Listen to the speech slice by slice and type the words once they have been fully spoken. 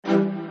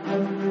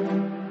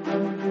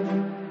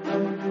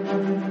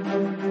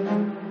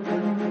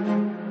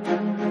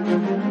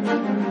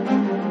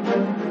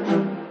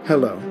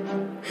Hello,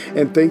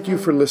 and thank you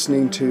for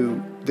listening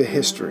to The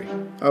History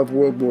of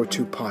World War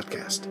II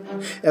podcast,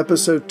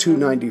 episode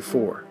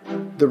 294,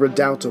 The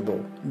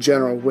Redoubtable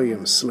General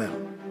William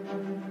Slim.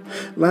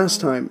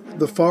 Last time,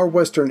 the far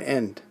western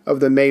end of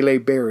the Malay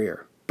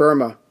Barrier,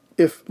 Burma,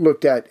 if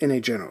looked at in a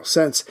general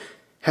sense,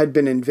 had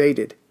been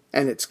invaded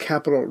and its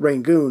capital,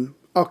 Rangoon,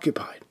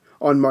 occupied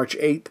on March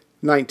 8,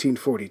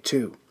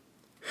 1942.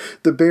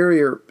 The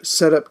barrier,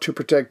 set up to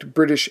protect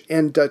British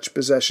and Dutch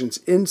possessions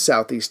in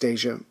Southeast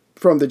Asia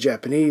from the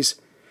Japanese,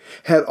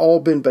 had all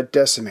been but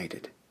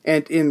decimated,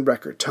 and in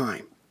record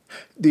time.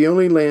 The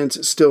only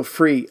lands still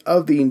free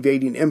of the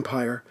invading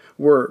empire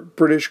were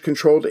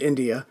British-controlled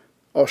India,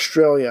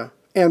 Australia,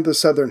 and the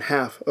southern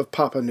half of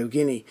Papua New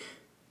Guinea,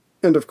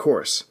 and of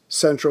course,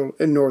 central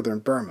and northern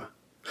Burma.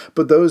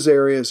 But those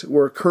areas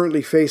were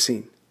currently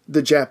facing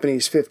the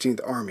Japanese 15th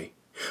Army,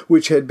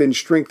 which had been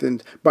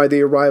strengthened by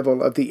the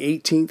arrival of the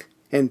 18th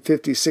and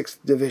 56th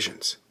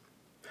Divisions.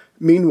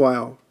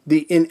 Meanwhile,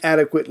 the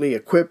inadequately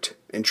equipped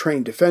and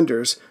trained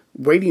defenders,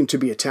 waiting to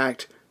be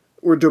attacked,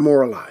 were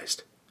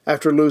demoralized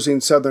after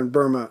losing southern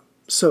Burma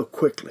so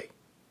quickly.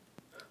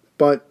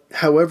 But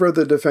however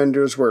the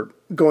defenders were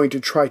going to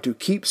try to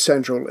keep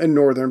central and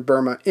northern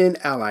Burma in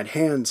Allied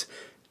hands,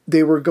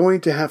 they were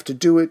going to have to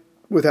do it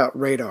without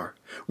radar,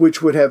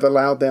 which would have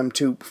allowed them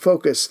to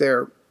focus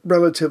their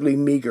relatively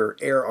meager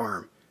air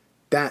arm.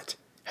 That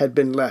had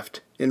been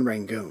left in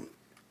Rangoon.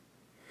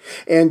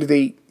 And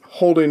the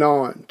holding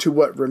on to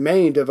what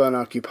remained of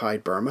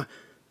unoccupied Burma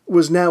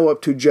was now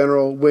up to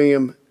General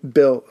William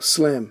Bill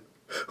Slim,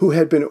 who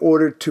had been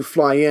ordered to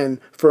fly in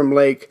from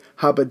Lake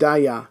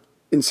Habadaya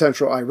in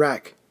central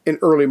Iraq in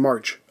early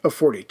March of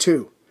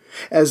 42,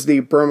 as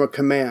the Burma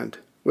command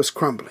was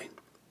crumbling.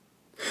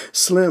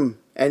 Slim,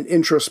 an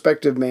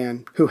introspective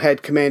man who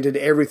had commanded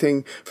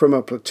everything from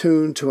a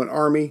platoon to an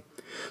army,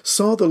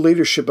 saw the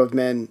leadership of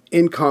men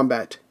in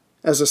combat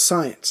as a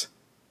science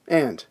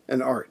and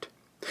an art.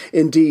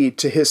 Indeed,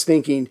 to his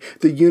thinking,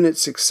 the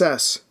unit's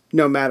success,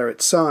 no matter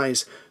its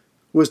size,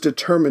 was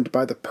determined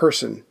by the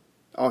person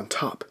on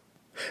top.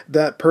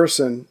 That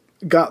person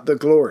got the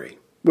glory,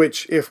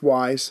 which, if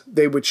wise,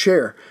 they would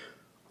share,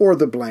 or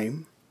the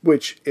blame,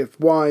 which, if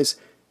wise,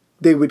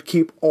 they would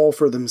keep all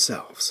for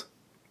themselves.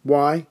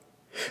 Why?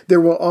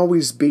 There will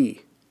always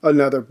be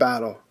another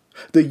battle.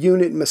 The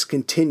unit must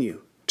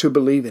continue to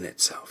believe in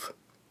itself.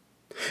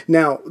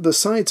 Now, the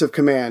science of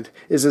command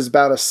is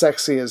about as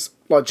sexy as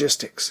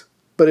logistics,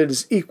 but it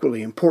is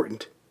equally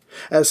important.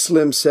 As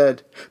Slim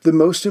said, the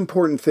most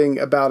important thing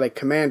about a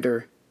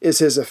commander is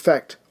his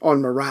effect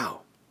on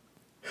morale,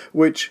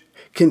 which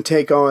can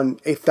take on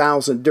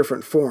 1,000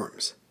 different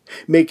forms,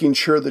 making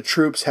sure the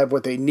troops have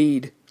what they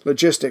need,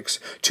 logistics,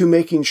 to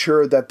making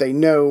sure that they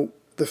know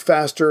the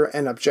faster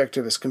an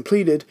objective is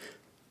completed,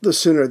 the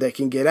sooner they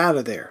can get out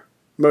of there,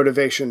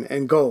 motivation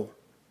and goal.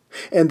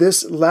 And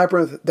this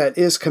labyrinth that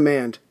is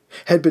command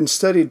had been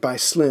studied by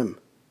Slim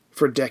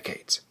for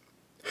decades.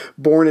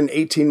 Born in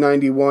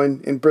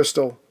 1891 in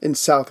Bristol in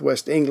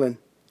southwest England,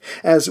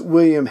 as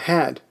William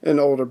had an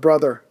older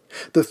brother,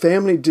 the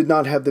family did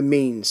not have the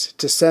means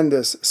to send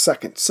this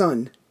second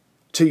son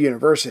to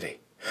university.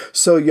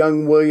 So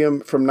young William,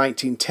 from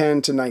 1910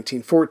 to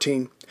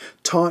 1914,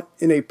 taught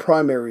in a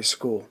primary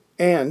school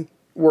and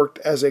worked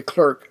as a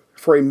clerk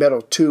for a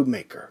metal tube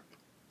maker.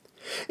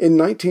 In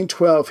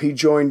 1912, he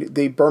joined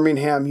the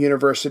Birmingham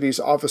University's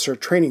Officer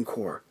Training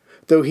Corps,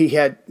 though he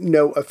had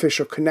no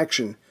official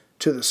connection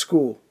to the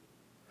school.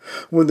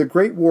 When the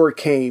Great War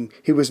came,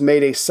 he was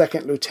made a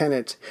second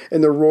lieutenant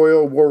in the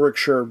Royal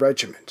Warwickshire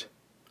Regiment.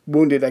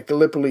 Wounded at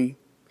Gallipoli,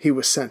 he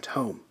was sent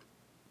home.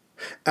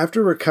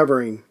 After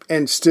recovering,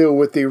 and still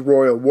with the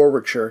Royal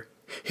Warwickshire,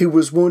 he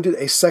was wounded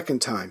a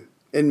second time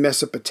in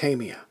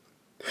Mesopotamia.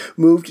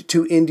 Moved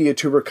to India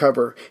to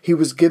recover, he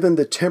was given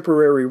the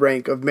temporary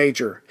rank of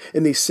major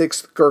in the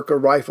 6th Gurkha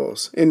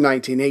Rifles in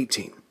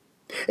 1918.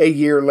 A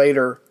year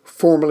later,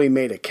 formally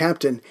made a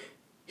captain,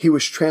 he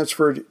was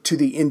transferred to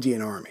the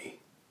Indian Army.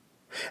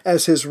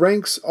 As his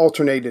ranks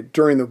alternated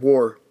during the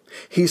war,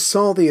 he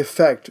saw the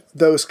effect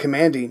those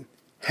commanding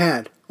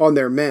had on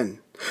their men.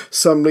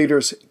 Some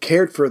leaders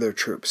cared for their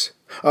troops.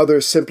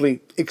 Others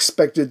simply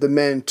expected the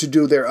men to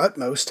do their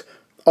utmost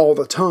all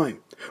the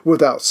time,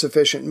 without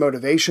sufficient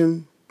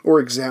motivation or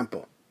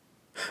example.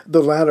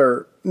 The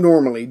latter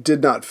normally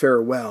did not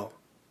fare well,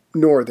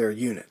 nor their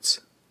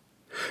units.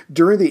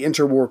 During the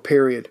interwar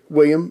period,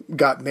 William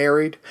got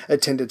married,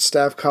 attended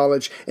Staff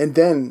College, and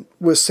then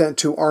was sent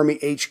to Army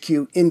HQ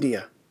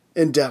India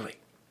in Delhi.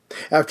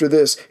 After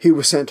this, he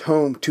was sent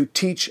home to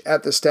teach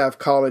at the Staff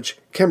College,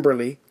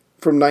 Kimberley,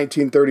 from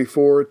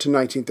 1934 to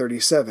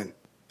 1937.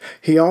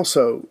 He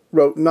also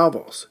wrote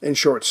novels and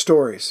short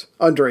stories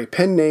under a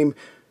pen name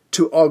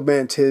to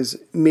augment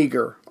his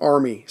meager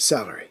Army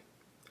salary.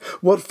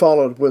 What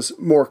followed was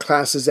more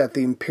classes at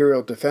the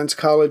Imperial Defense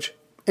College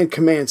and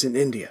commands in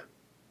India.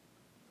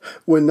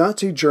 When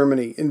Nazi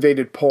Germany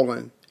invaded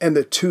Poland and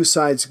the two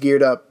sides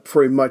geared up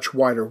for a much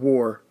wider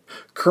war,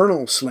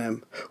 Colonel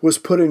Slim was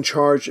put in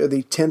charge of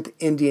the 10th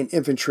Indian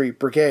Infantry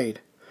Brigade,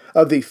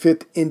 of the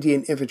 5th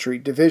Indian Infantry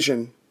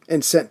Division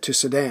and sent to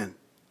Sudan.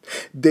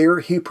 There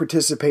he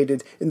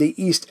participated in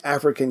the East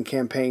African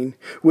Campaign,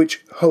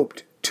 which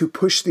hoped to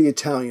push the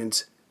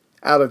Italians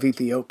out of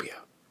Ethiopia.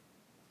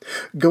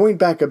 Going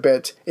back a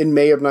bit, in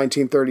May of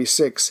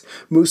 1936,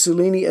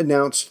 Mussolini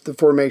announced the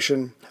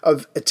formation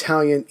of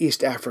Italian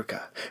East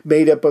Africa,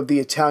 made up of the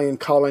Italian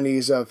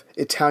colonies of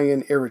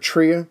Italian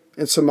Eritrea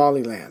and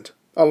Somaliland,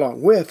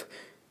 along with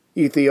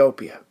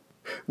Ethiopia,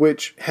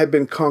 which had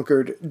been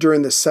conquered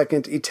during the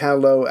Second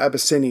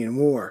Italo-Abyssinian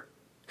War.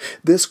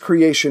 This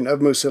creation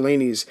of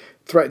Mussolini's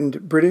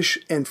threatened British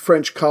and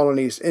French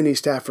colonies in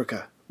East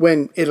Africa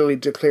when Italy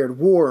declared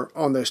war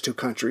on those two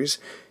countries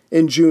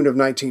in June of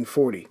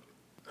 1940.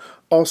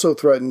 Also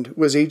threatened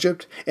was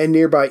Egypt and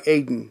nearby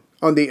Aden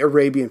on the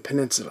Arabian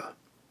Peninsula.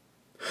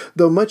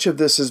 Though much of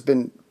this has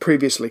been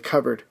previously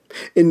covered,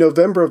 in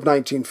November of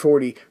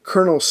 1940,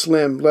 Colonel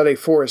Slim led a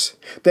force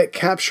that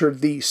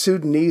captured the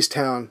Sudanese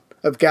town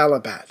of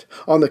Galabat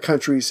on the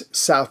country's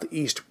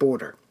southeast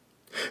border.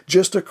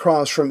 Just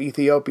across from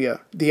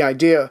Ethiopia, the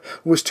idea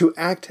was to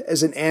act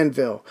as an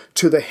anvil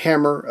to the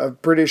hammer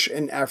of British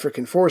and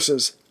African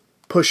forces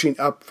pushing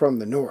up from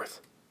the north.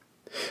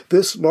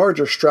 This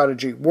larger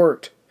strategy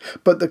worked,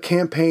 but the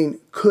campaign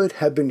could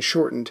have been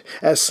shortened,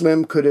 as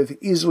Slim could have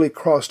easily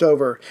crossed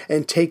over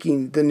and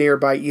taken the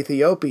nearby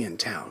Ethiopian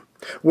town,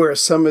 where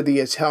some of the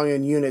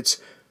Italian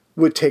units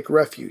would take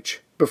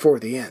refuge before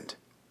the end.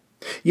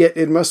 Yet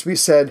it must be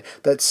said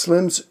that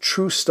Slim's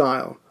true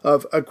style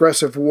of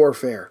aggressive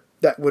warfare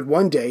that would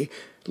one day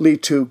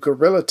lead to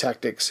guerrilla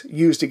tactics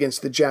used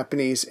against the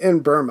Japanese in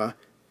Burma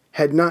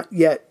had not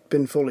yet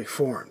been fully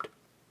formed.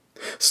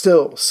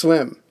 Still,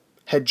 Slim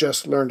had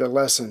just learned a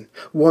lesson,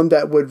 one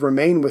that would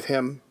remain with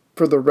him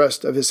for the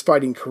rest of his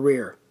fighting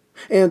career,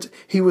 and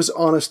he was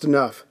honest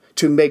enough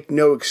to make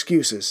no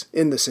excuses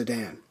in the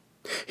Sudan.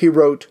 He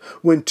wrote,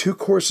 "When two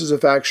courses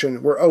of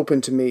action were open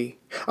to me,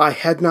 I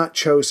had not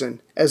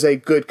chosen, as a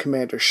good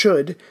commander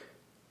should,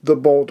 the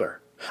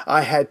bolder.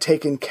 I had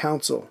taken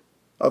counsel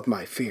of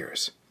my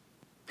fears."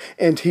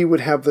 And he would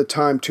have the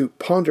time to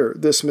ponder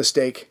this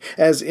mistake,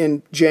 as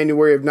in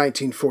January of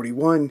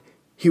 1941,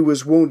 he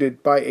was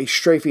wounded by a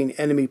strafing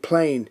enemy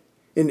plane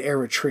in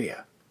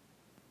Eritrea.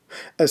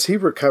 As he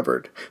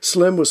recovered,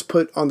 Slim was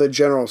put on the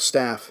general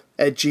staff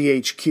at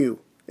GHQ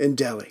in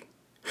Delhi.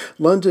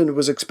 London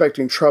was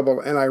expecting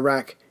trouble in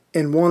Iraq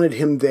and wanted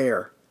him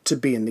there to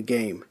be in the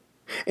game.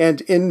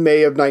 And in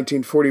May of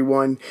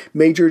 1941,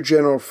 Major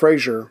General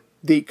Fraser,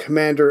 the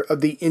commander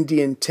of the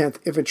Indian 10th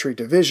Infantry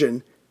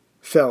Division,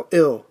 fell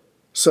ill,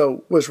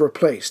 so was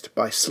replaced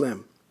by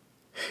Slim.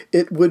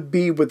 It would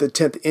be with the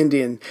 10th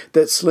Indian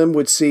that Slim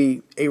would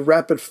see a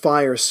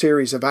rapid-fire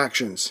series of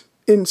actions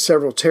in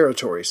several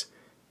territories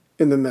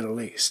in the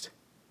Middle East.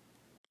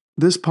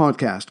 This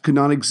podcast could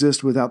not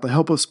exist without the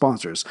help of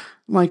sponsors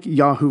like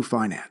Yahoo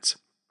Finance.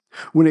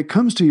 When it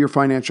comes to your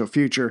financial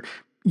future,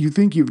 you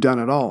think you've done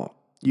it all.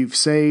 You've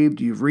saved,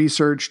 you've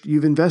researched,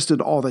 you've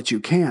invested all that you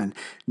can.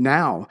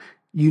 Now,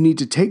 you need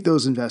to take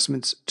those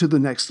investments to the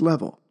next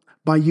level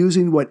by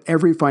using what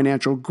every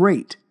financial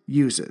great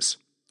uses: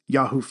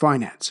 Yahoo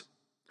Finance.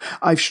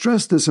 I've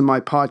stressed this in my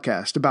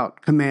podcast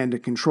about command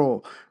and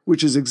control,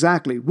 which is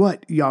exactly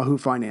what Yahoo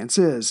Finance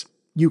is.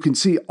 You can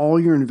see all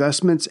your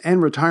investments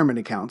and retirement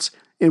accounts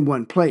in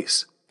one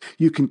place.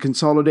 You can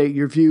consolidate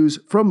your views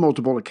from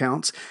multiple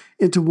accounts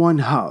into one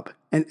hub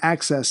and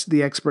access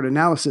the expert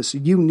analysis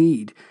you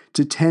need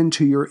to tend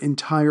to your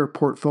entire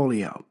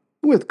portfolio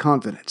with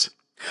confidence.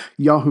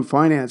 Yahoo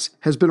Finance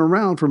has been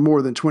around for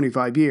more than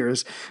 25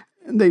 years,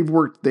 and they've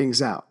worked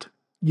things out.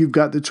 You've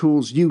got the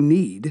tools you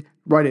need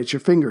right at your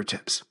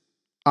fingertips.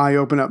 I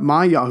open up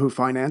my Yahoo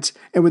Finance,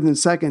 and within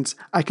seconds,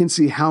 I can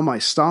see how my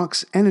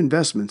stocks and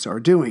investments are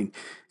doing.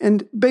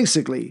 And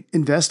basically,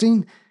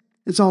 investing,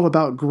 it's all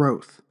about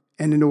growth.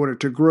 And in order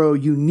to grow,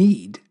 you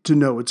need to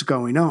know what's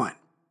going on.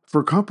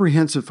 For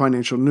comprehensive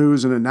financial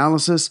news and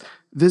analysis,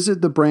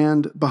 visit the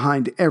brand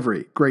behind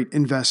every great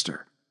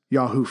investor,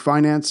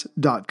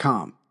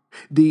 yahoofinance.com.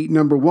 The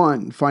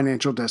 #1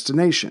 financial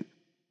destination,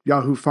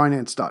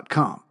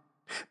 yahoofinance.com.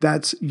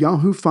 That's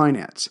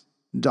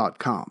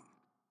yahoofinance.com.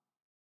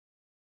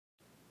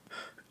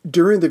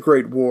 During the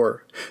Great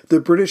War, the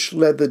British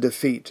led the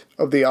defeat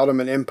of the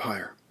Ottoman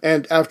Empire,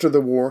 and after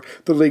the war,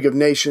 the League of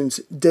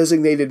Nations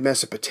designated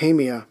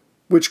Mesopotamia,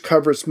 which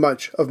covers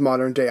much of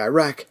modern-day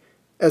Iraq,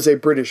 as a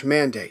British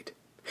mandate.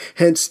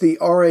 Hence, the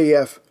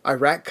RAF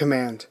Iraq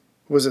Command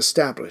was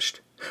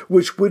established,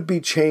 which would be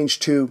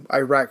changed to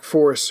Iraq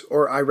Force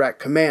or Iraq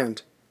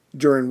Command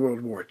during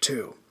World War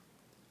II.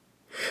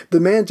 The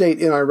mandate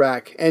in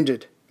Iraq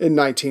ended in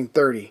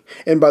 1930,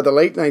 and by the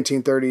late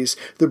 1930s,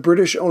 the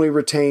British only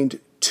retained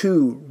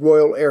 2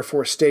 Royal Air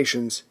Force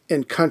stations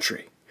in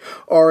country: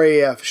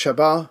 RAF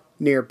Shabaa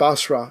near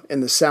Basra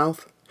in the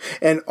south,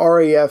 and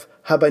RAF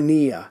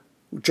Habaniya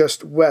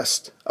just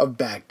west of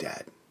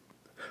Baghdad.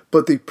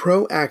 But the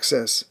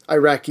pro-Axis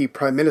Iraqi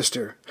Prime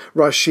Minister,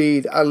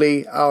 Rashid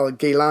Ali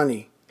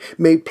al-Gailani,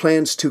 made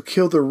plans to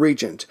kill the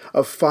regent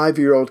of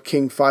 5-year-old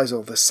King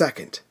Faisal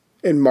II,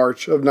 in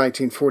March of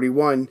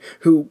 1941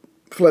 who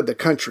fled the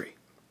country.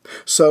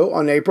 So,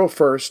 on April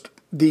 1st,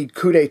 the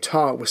coup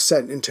d'etat was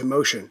set into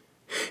motion.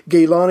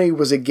 Gaylani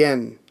was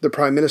again the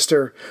prime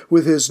minister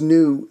with his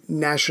new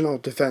national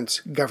defense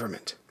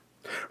government.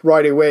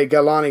 Right away,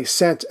 Gaylani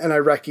sent an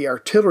Iraqi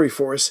artillery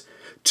force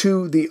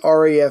to the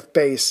RAF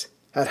base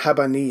at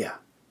Habbaniyah.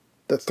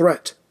 The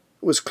threat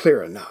was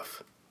clear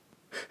enough.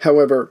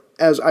 However,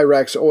 as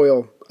Iraq's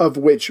oil, of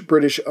which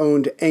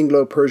British-owned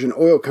Anglo-Persian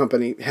Oil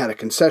Company had a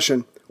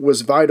concession,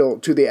 was vital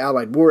to the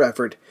Allied war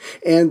effort,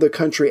 and the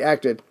country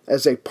acted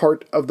as a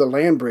part of the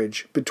land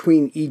bridge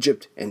between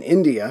Egypt and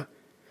India,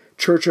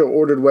 Churchill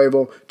ordered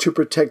Wavell to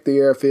protect the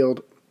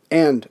airfield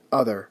and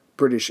other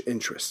British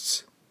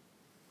interests.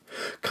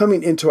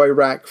 Coming into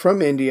Iraq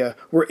from India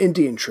were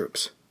Indian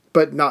troops,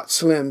 but not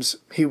Slim's,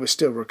 he was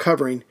still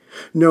recovering,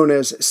 known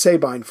as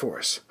Sabine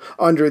Force,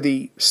 under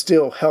the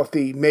still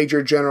healthy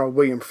Major General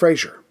William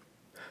Fraser.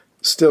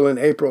 Still in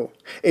April,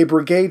 a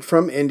brigade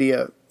from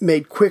India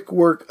made quick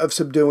work of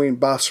subduing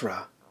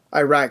Basra,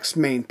 Iraq's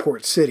main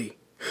port city,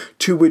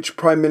 to which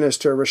Prime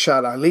Minister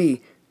Rashad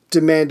Ali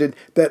demanded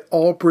that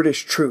all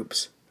British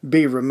troops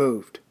be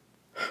removed.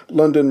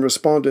 London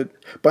responded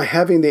by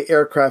having the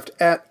aircraft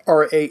at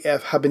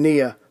RAF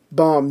Habbaniyah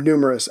bomb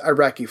numerous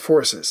Iraqi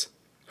forces.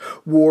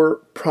 War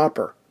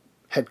proper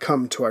had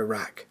come to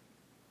Iraq.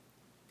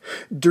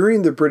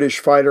 During the British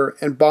fighter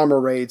and bomber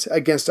raids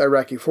against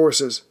Iraqi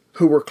forces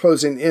who were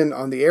closing in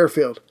on the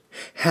airfield,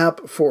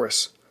 Hab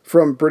Force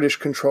from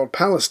British-controlled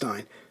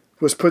Palestine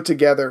was put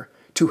together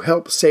to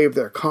help save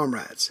their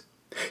comrades.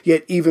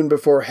 Yet even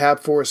before Hab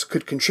Force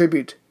could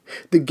contribute,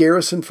 the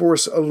garrison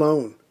force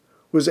alone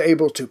was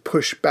able to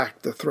push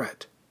back the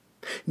threat.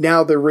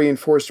 Now the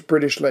reinforced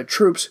British-led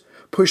troops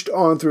pushed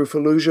on through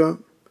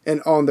Fallujah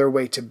and on their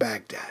way to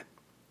Baghdad.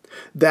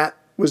 That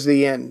was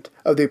the end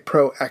of the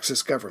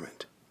pro-Axis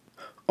government.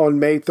 On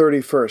May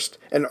 31st,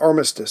 an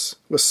armistice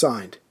was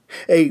signed.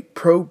 A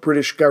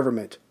pro-British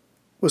government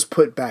was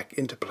put back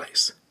into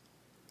place.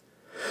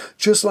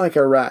 Just like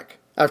Iraq,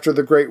 after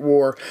the Great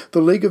War,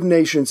 the League of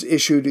Nations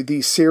issued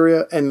the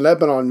Syria and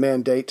Lebanon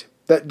Mandate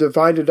that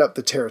divided up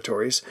the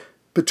territories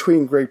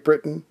between Great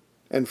Britain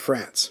and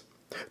France.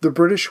 The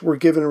British were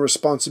given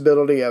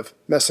responsibility of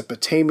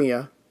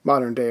Mesopotamia,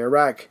 modern-day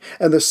Iraq,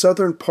 and the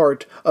southern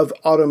part of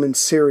Ottoman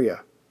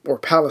Syria, or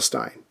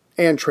Palestine,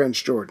 and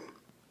Transjordan,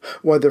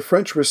 while the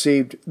French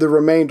received the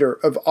remainder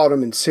of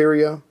Ottoman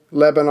Syria,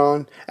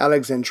 Lebanon,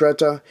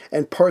 Alexandretta,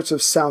 and parts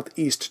of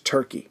southeast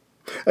Turkey.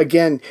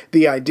 Again,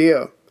 the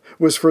idea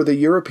was for the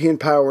European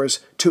powers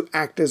to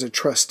act as a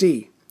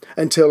trustee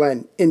until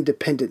an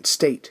independent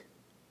state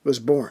was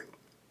born.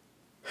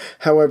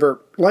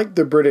 However, like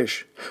the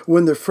British,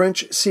 when the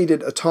French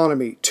ceded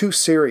autonomy to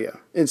Syria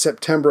in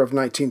September of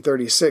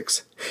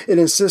 1936, it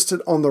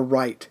insisted on the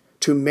right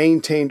to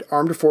maintain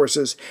armed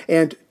forces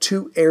and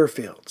 2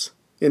 airfields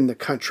in the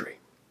country.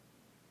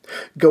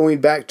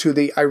 Going back to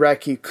the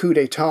Iraqi coup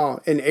d'etat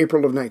in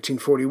April of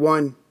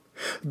 1941,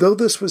 though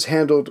this was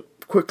handled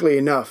quickly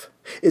enough,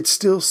 it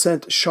still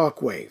sent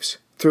shockwaves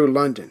through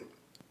London.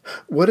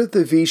 What if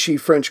the Vichy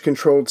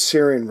French-controlled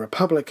Syrian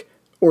Republic,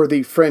 or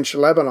the French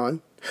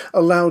Lebanon,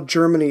 allowed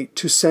Germany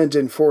to send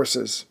in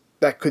forces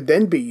that could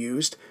then be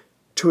used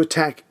to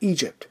attack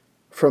Egypt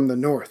from the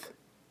north?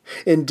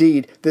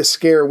 Indeed, this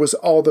scare was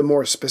all the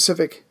more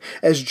specific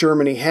as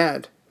Germany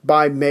had,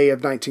 by May of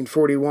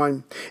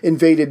 1941,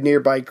 invaded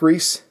nearby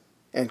Greece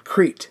and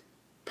Crete.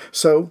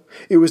 So,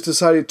 it was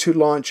decided to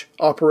launch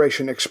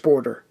Operation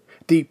Exporter,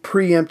 the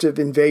preemptive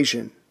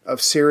invasion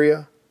of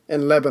Syria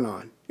and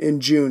Lebanon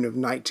in June of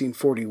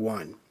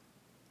 1941.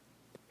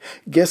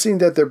 Guessing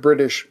that the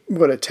British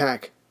would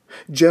attack,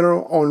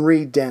 General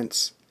Henri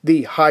Dentz,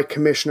 the High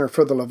Commissioner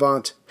for the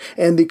Levant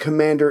and the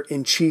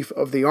Commander-in-Chief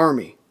of the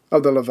Army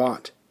of the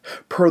Levant,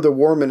 per the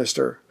War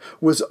Minister,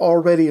 was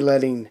already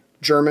letting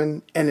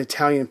German and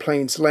Italian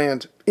planes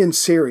land in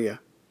Syria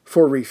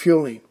for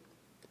refueling.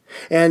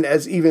 And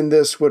as even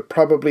this would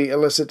probably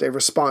elicit a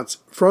response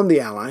from the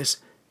Allies,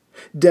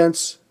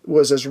 Dentz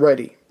was as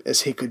ready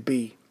as he could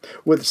be,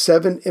 with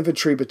 7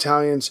 infantry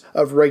battalions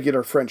of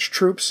regular French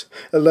troops,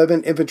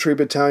 11 infantry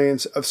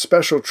battalions of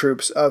special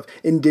troops of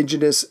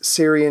indigenous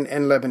Syrian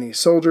and Lebanese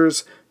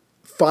soldiers,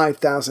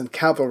 5,000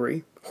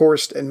 cavalry,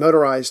 horsed and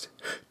motorized,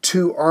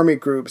 2 army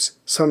groups,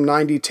 some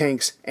 90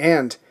 tanks,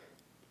 and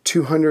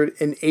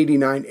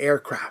 289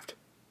 aircraft.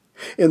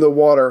 In the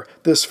water,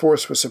 this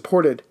force was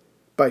supported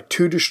by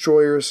 2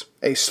 destroyers,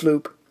 a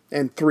sloop,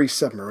 and 3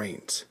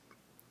 submarines.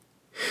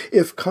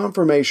 If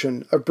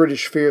confirmation of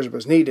British fears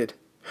was needed,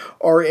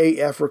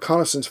 RAF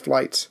reconnaissance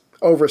flights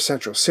over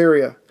central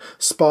Syria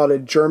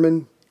spotted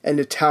German and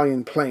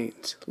Italian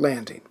planes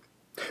landing.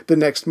 The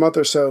next month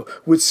or so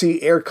would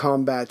see air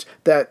combat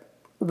that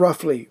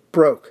roughly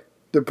broke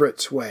the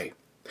Brits' way,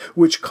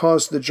 which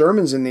caused the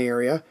Germans in the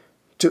area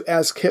to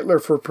ask Hitler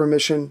for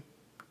permission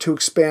to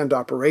expand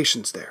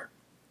operations there.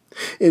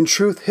 In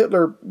truth,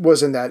 Hitler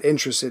wasn't that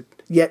interested,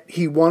 yet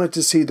he wanted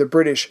to see the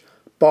British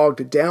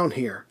bogged down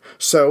here,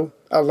 so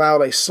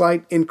allowed a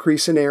slight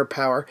increase in air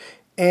power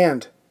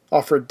and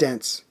offered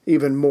Dent's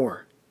even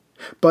more.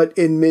 But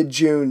in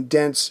mid-June,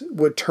 Dent's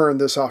would turn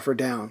this offer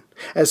down,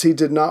 as he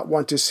did not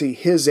want to see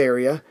his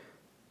area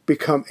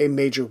become a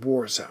major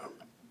war zone.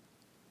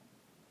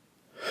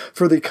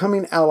 For the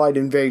coming Allied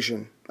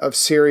invasion of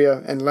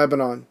Syria and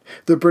Lebanon,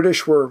 the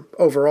British were,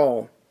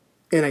 overall,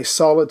 in a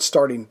solid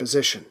starting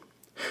position.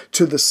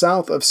 To the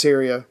south of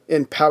Syria,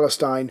 in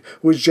Palestine,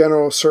 was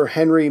General Sir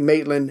Henry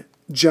Maitland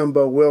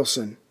Jumbo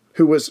Wilson,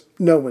 who was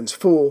no one's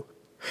fool,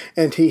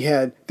 and he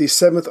had the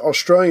 7th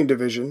Australian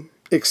Division,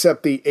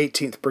 except the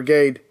 18th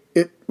Brigade,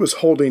 it was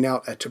holding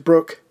out at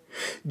Tobruk,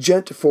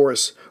 Gent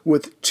Force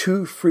with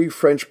 2 Free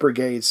French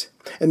brigades,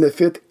 and the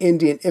 5th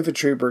Indian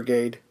Infantry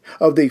Brigade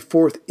of the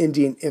 4th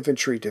Indian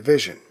Infantry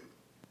Division.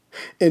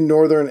 In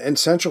northern and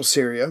central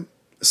Syria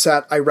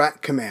sat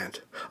Iraq Command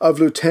of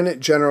Lieutenant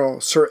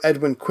General Sir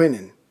Edwin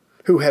Quinan,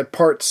 who had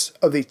parts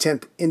of the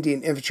 10th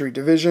Indian Infantry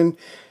Division,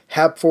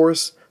 Hab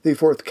Force, the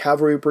 4th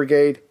Cavalry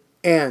Brigade,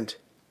 and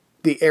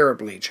the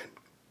Arab Legion.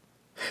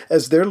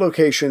 As their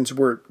locations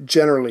were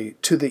generally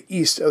to the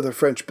east of the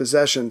French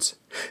possessions,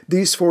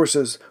 these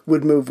forces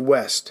would move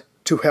west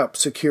to help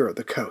secure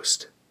the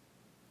coast.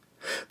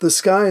 The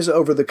skies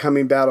over the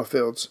coming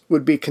battlefields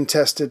would be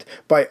contested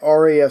by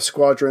RAF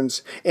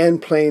squadrons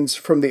and planes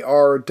from the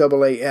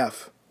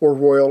RAAF, or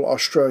Royal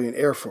Australian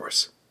Air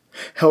Force.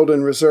 Held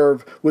in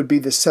reserve would be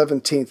the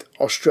 17th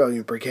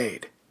Australian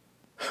Brigade.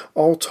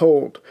 All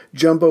told,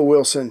 Jumbo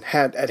Wilson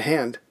had at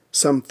hand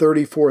some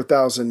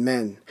 34,000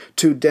 men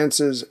to Dent's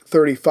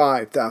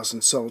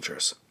 35,000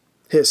 soldiers.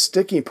 His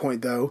sticking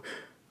point, though,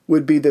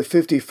 would be the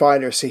 50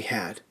 fighters he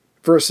had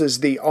versus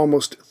the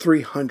almost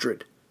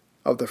 300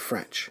 of the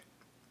French.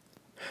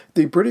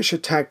 The British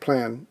attack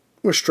plan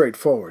was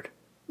straightforward,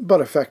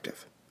 but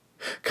effective.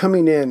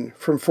 Coming in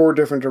from 4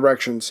 different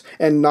directions,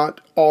 and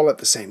not all at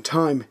the same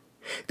time,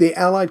 the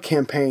Allied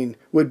campaign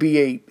would be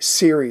a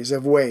series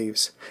of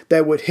waves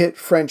that would hit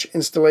French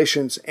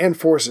installations and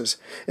forces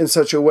in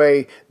such a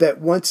way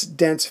that once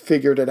Dent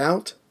figured it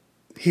out,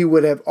 he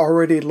would have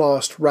already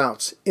lost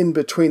routes in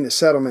between the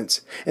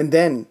settlements and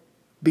then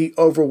be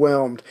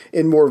overwhelmed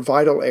in more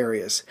vital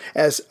areas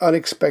as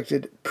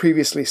unexpected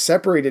previously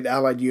separated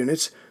Allied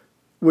units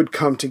would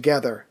come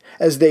together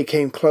as they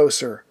came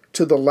closer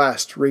to the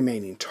last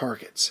remaining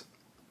targets.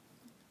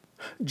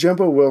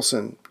 Jumbo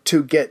Wilson,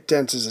 to get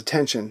Dent's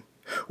attention,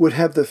 would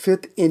have the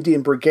 5th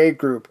Indian Brigade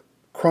Group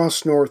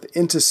cross north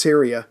into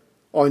Syria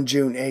on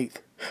June 8th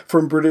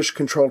from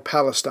British-controlled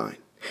Palestine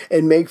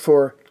and make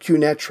for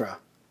Quneitra,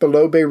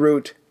 below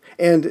Beirut,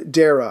 and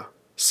Dera,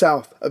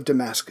 south of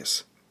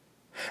Damascus.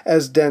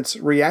 As Dent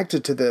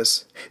reacted to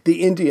this,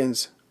 the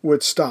Indians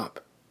would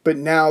stop, but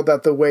now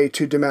that the way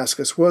to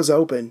Damascus was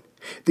open,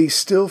 the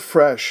still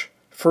fresh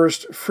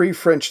 1st Free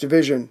French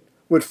Division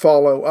would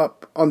follow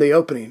up on the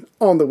opening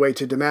on the way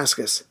to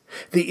Damascus.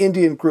 The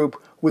Indian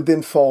group would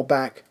then fall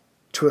back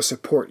to a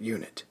support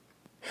unit.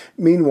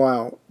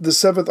 Meanwhile, the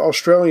 7th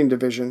Australian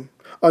Division,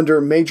 under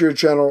Major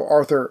General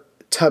Arthur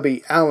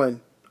Tubby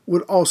Allen,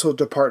 would also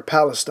depart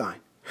Palestine,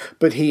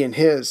 but he and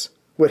his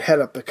would head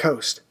up the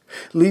coast,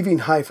 leaving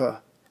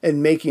Haifa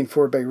and making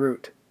for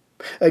Beirut.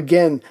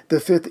 Again, the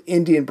 5th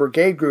Indian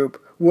Brigade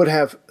Group would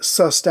have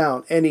sussed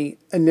out any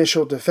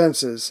initial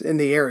defenses in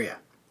the area.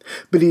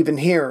 But even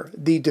here,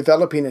 the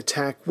developing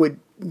attack would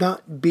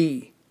not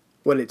be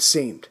what it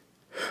seemed.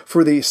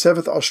 For the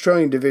 7th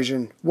Australian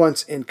Division,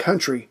 once in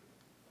country,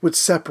 would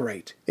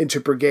separate into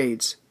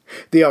brigades.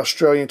 The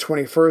Australian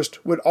 21st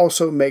would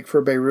also make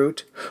for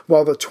Beirut,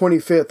 while the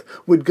 25th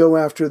would go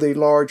after the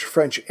large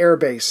French air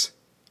base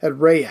at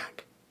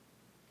Rayak.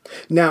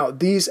 Now,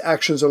 these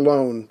actions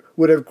alone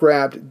would have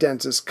grabbed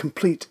Dent's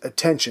complete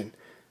attention,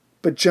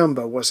 but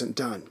Jumbo wasn't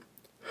done.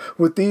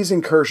 With these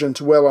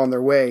incursions well on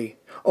their way,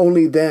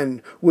 only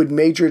then would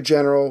Major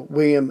General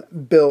William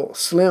Bill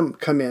Slim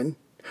come in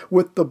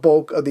with the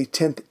bulk of the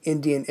 10th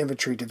Indian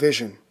Infantry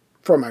Division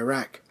from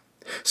Iraq,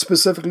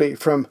 specifically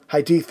from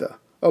Haditha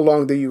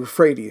along the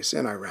Euphrates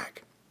in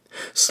Iraq.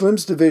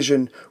 Slim's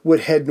division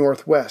would head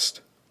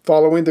northwest,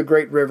 following the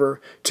Great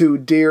River to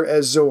Deir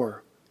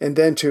ez-Zor, and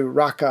then to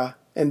Raqqa,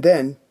 and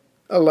then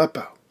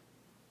Aleppo.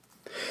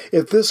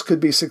 If this could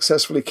be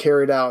successfully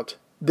carried out,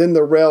 then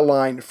the rail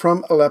line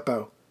from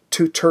Aleppo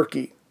to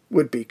Turkey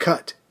would be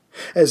cut,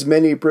 as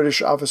many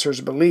British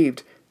officers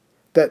believed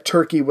that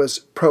Turkey was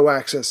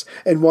pro-Axis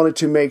and wanted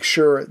to make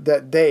sure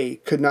that they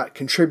could not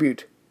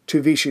contribute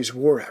to Vichy's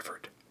war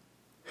effort.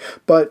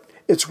 But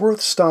it's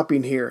worth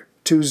stopping here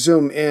to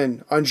zoom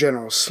in on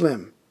General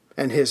Slim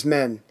and his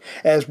men,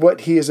 as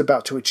what he is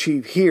about to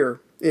achieve here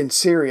in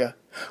Syria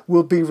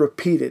will be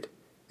repeated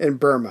in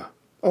Burma,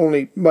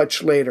 only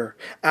much later,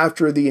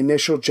 after the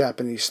initial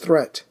Japanese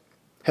threat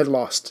had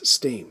lost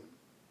steam.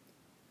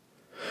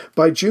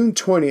 By June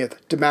 20th,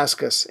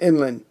 Damascus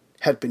inland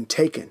had been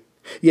taken,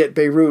 yet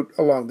Beirut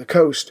along the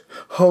coast,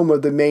 home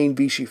of the main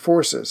Vichy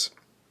forces,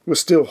 was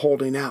still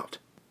holding out.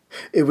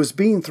 It was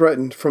being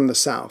threatened from the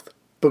south,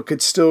 but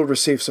could still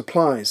receive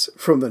supplies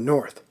from the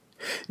north.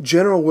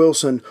 General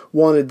Wilson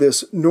wanted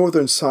this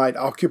northern side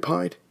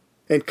occupied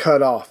and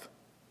cut off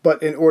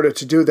But in order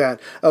to do that,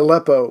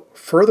 Aleppo,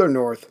 further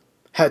north,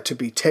 had to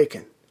be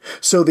taken.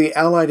 So the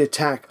Allied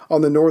attack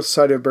on the north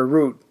side of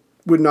Beirut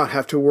would not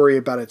have to worry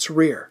about its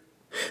rear.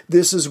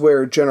 This is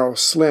where General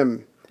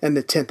Slim and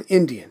the 10th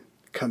Indian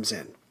comes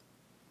in.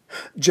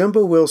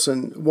 Jumbo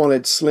Wilson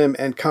wanted Slim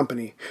and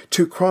company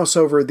to cross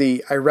over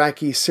the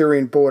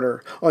Iraqi-Syrian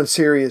border on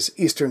Syria's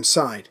eastern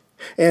side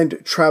and,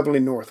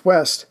 traveling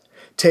northwest,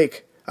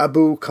 take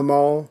Abu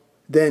Kamal,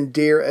 then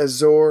Deir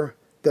ez-Zor,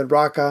 then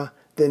Raqqa,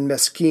 then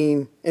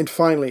Meskin, and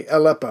finally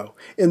Aleppo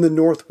in the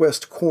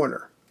northwest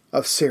corner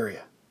of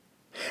Syria.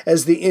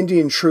 As the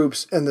Indian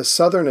troops in the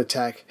southern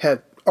attack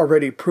had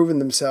already proven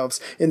themselves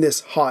in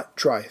this hot,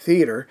 dry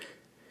theater,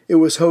 it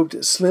was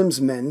hoped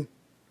Slim's men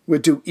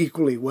would do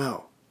equally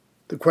well.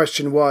 The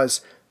question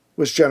was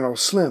General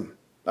Slim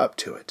up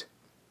to it?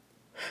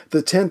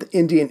 The 10th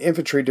Indian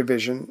Infantry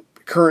Division,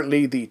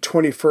 currently the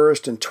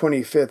 21st and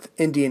 25th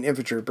Indian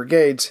Infantry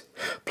Brigades,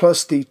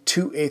 plus the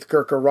 2 8th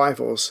Gurkha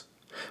Rifles,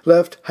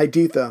 left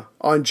Haditha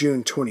on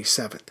June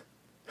 27th.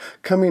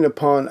 Coming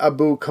upon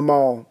Abu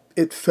Kamal,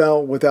 it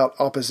fell without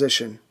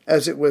opposition,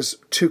 as it was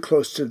too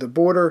close to the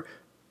border,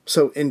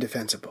 so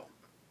indefensible.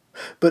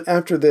 But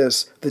after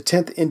this, the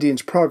 10th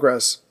Indians'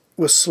 progress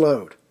was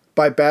slowed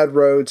by bad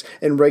roads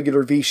and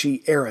regular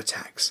Vichy air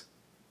attacks.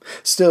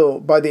 Still,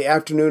 by the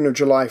afternoon of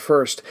July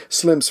 1st,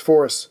 Slim's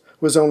force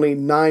was only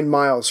 9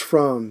 miles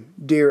from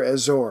Deir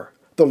ez-Zor,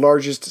 the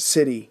largest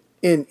city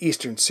in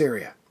eastern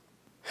Syria.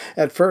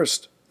 At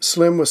first,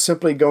 Slim was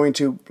simply going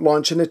to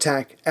launch an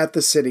attack at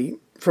the city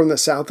from the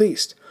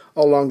southeast,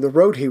 along the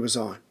road he was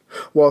on,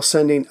 while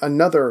sending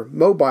another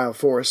mobile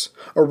force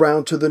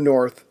around to the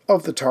north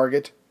of the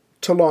target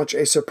to launch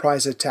a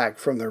surprise attack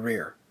from the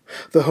rear.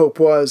 The hope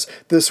was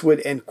this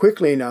would end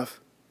quickly enough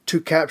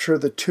to capture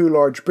the 2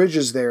 large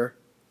bridges there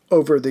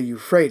over the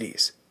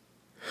Euphrates.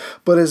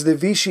 But as the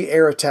Vichy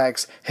air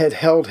attacks had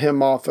held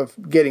him off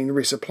of getting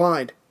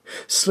resupplied,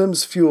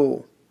 Slim's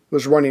fuel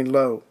was running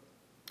low.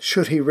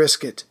 Should he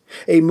risk it?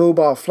 A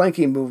mobile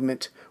flanking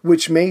movement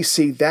which may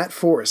see that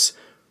force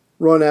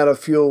run out of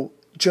fuel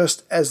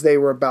just as they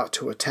were about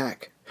to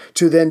attack,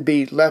 to then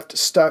be left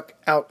stuck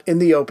out in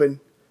the open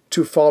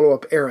to follow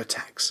up air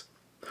attacks.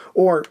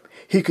 Or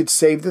he could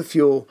save the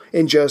fuel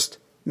and just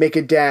make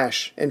a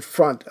dash in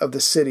front of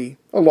the city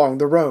along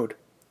the road,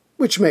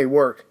 which may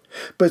work,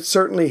 but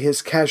certainly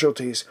his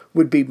casualties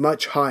would be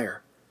much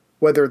higher,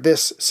 whether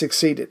this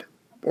succeeded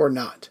or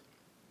not.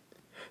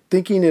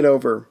 Thinking it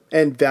over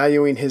and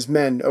valuing his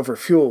men over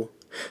fuel,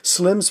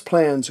 Slim's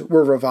plans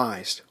were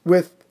revised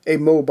with a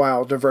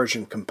mobile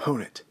diversion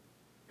component.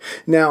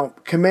 Now,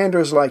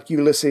 commanders like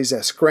Ulysses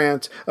S.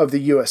 Grant of the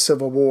U.S.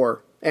 Civil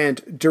War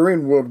and,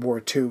 during World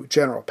War II,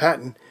 General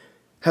Patton,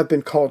 have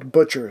been called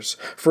butchers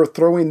for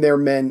throwing their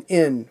men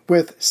in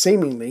with,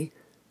 seemingly,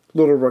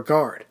 little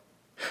regard.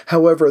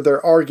 However,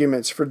 their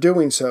arguments for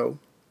doing so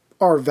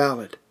are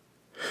valid.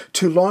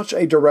 To launch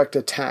a direct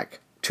attack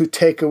to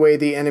take away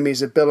the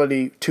enemy's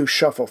ability to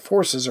shuffle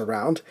forces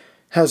around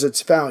has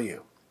its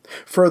value.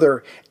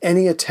 Further,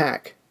 any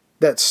attack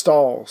that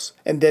stalls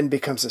and then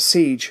becomes a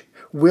siege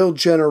will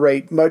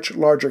generate much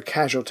larger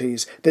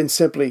casualties than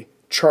simply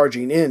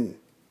charging in,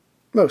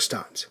 most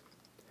times.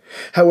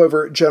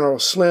 However, General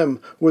Slim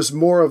was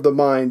more of the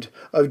mind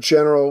of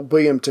General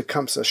William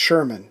Tecumseh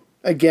Sherman,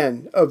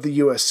 again of the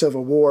U.S.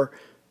 Civil War,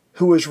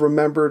 who was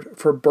remembered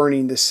for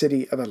burning the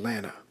city of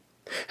Atlanta.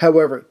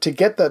 However, to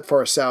get that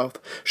far south,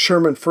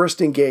 Sherman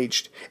first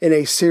engaged in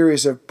a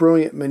series of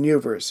brilliant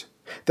maneuvers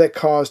that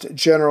caused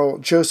General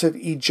Joseph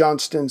E.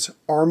 Johnston's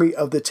Army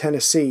of the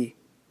Tennessee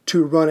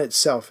to run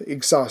itself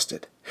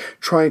exhausted,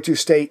 trying to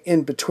stay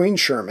in between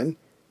Sherman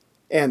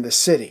and the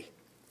city,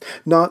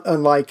 not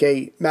unlike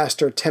a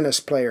master tennis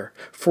player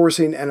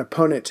forcing an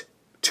opponent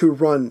to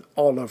run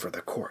all over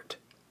the court.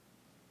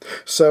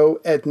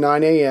 So, at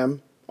 9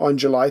 a.m. on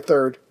July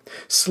 3rd,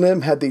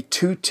 Slim had the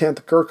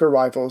 210th Gurkha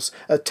Rifles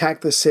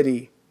attack the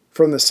city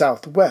from the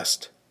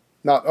southwest,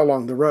 not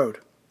along the road.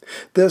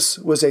 This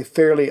was a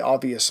fairly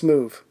obvious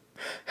move.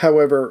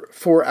 However,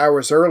 4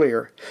 hours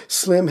earlier,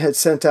 Slim had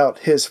sent out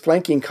his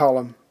flanking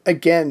column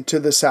again to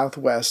the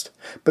southwest,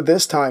 but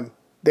this time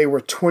they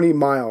were 20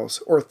 miles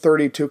or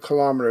 32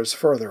 kilometers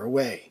further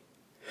away.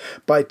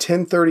 By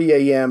 10:30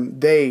 a.m.,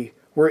 they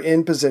were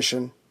in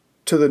position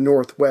to the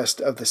northwest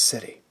of the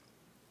city.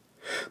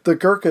 The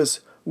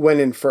Gurkhas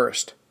went in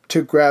first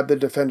to grab the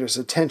defenders'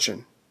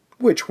 attention,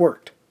 which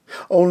worked.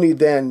 Only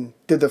then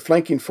did the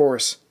flanking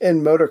force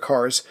and motor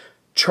cars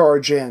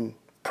charge in,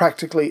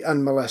 practically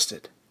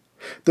unmolested.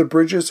 The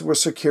bridges were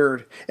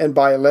secured, and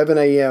by 11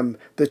 a.m.,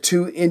 the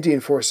 2 Indian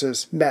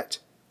forces met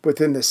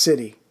within the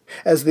city,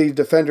 as the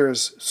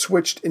defenders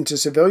switched into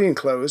civilian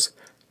clothes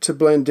to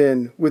blend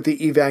in with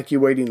the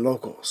evacuating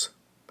locals.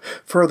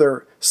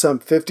 Further, some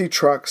 50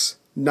 trucks,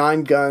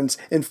 9 guns,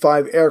 and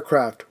 5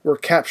 aircraft were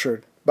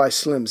captured by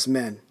Slim's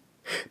men.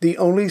 The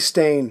only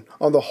stain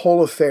on the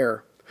whole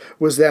affair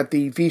was that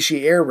the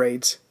Vichy air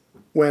raids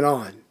went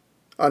on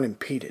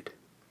unimpeded.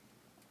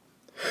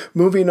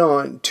 Moving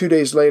on, 2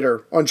 days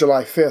later, on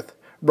July 5th,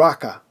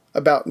 Raqqa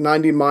about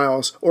 90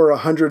 miles or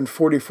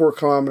 144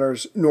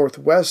 kilometers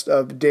northwest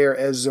of Deir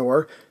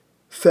ez-Zor,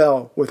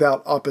 fell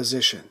without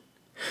opposition.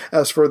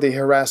 As for the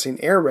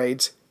harassing air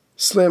raids,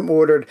 Slim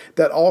ordered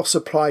that all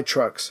supply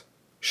trucks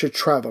should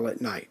travel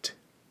at night.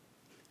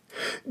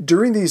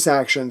 During these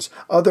actions,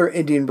 other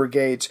Indian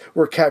brigades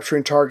were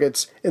capturing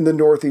targets in the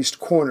northeast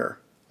corner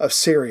of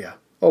Syria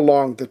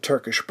along the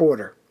Turkish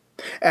border.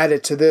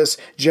 Added to this,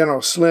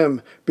 General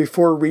Slim,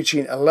 before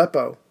reaching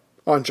Aleppo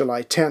on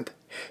July 10th,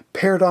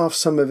 paired off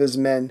some of his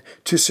men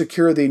to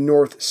secure the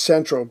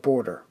north-central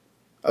border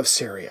of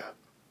Syria.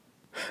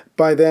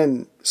 By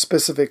then,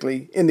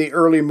 specifically in the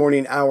early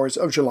morning hours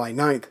of July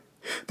 9th,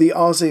 the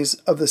Aussies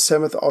of the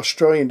 7th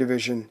Australian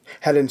Division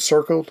had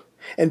encircled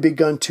and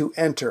begun to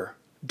enter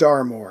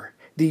Darmour,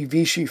 the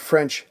Vichy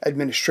French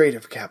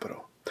administrative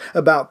capital,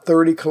 about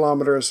 30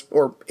 kilometers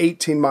or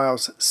 18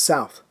 miles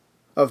south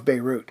of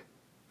Beirut.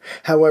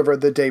 However,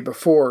 the day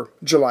before,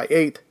 July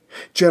 8th,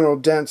 General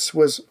Dentz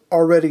was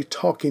already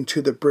talking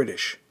to the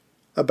British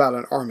about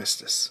an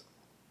armistice.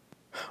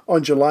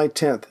 On July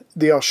 10th,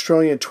 the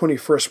Australian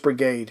 21st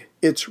Brigade,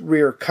 its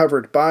rear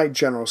covered by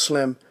General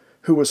Slim,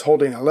 who was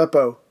holding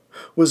Aleppo,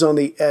 was on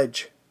the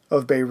edge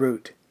of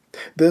Beirut.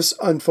 This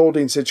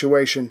unfolding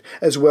situation,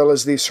 as well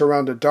as the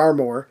surrounded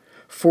Darmour,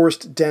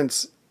 forced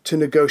Dentz to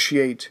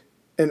negotiate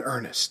in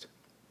earnest.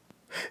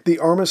 The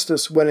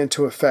armistice went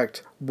into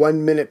effect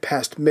 1 minute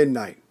past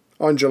midnight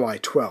on July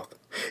 12th.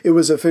 It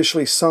was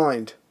officially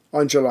signed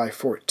on July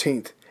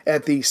 14th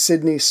at the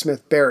Sidney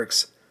Smith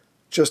Barracks,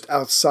 just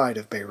outside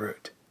of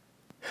Beirut.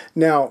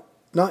 Now,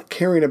 not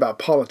caring about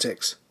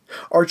politics,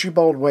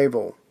 Archibald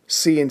Wavell,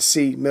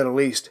 C&C Middle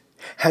East,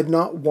 had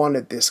not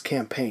wanted this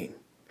campaign.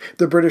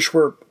 The British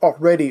were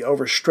already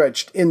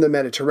overstretched in the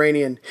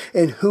Mediterranean,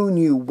 and who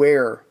knew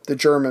where the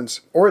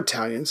Germans or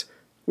Italians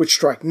would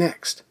strike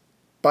next?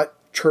 But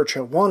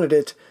Churchill wanted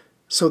it,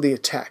 so the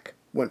attack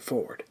went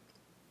forward.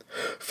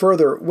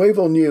 Further,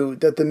 Wavell knew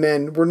that the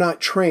men were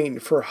not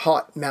trained for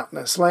hot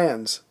mountainous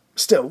lands.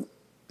 Still,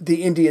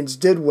 the Indians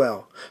did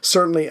well,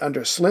 certainly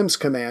under Slim's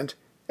command,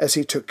 as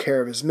he took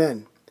care of his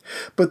men.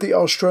 But the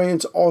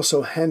Australians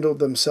also handled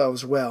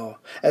themselves well,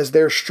 as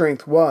their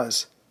strength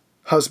was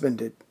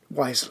husbanded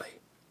wisely.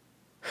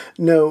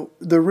 No,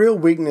 the real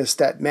weakness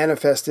that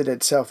manifested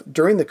itself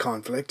during the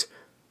conflict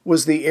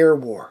was the air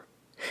war.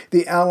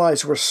 The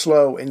Allies were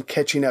slow in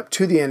catching up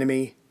to the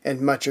enemy,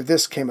 and much of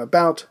this came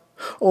about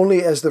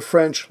only as the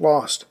French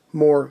lost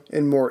more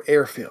and more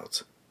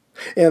airfields.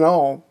 In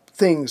all,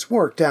 things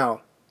worked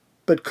out,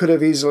 but could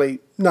have easily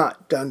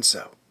not done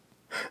so.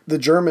 The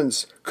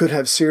Germans could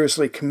have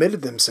seriously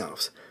committed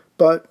themselves,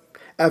 but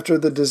after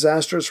the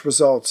disastrous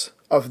results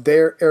of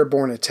their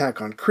airborne attack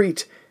on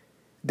Crete,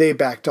 they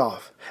backed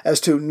off, as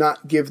to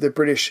not give the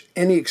British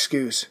any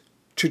excuse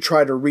to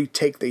try to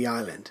retake the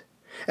island.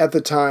 At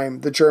the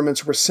time, the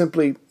Germans were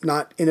simply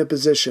not in a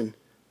position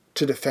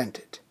to defend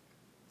it.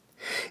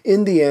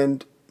 In the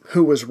end,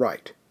 who was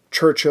right,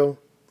 Churchill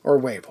or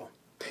Wavell?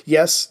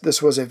 Yes,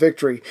 this was a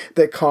victory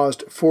that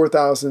caused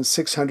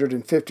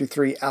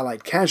 4,653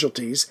 Allied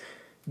casualties,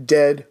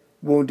 dead,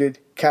 wounded,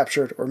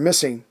 captured, or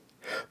missing.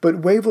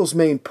 But Wavell's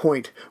main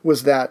point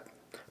was that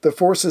the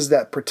forces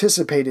that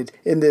participated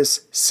in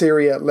this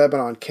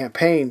Syria-Lebanon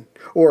campaign,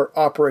 or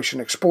Operation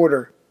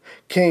Exporter,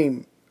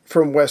 came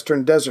from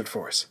Western Desert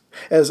Force,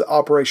 as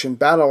Operation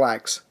Battle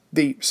Axe,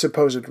 the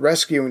supposed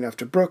rescuing of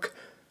Tobruk,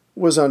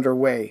 was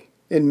underway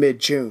in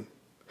mid-June.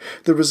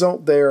 The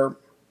result there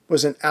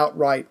was an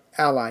outright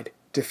Allied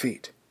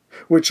defeat,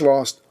 which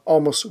lost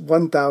almost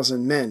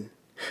 1,000 men,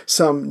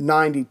 some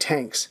 90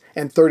 tanks,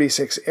 and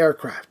 36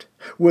 aircraft,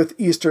 with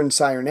Eastern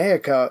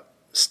Cyrenaica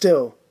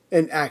still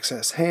in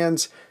Axis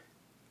hands,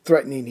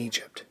 threatening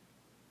Egypt.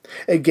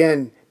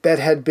 Again, that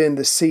had been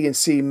the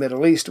C&C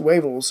Middle East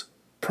Wavell's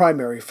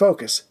primary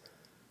focus,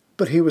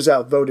 but he was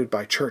outvoted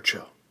by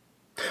Churchill.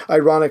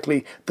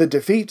 Ironically, the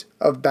defeat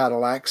of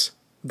Battle Axe,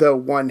 though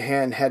one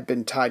hand had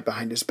been tied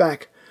behind his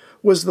back,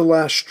 was the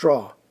last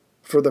straw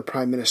for the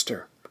Prime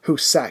Minister, who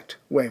sacked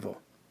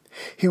Wavell.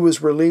 He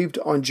was relieved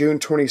on June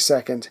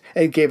 22nd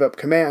and gave up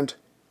command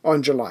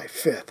on July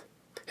 5th.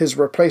 His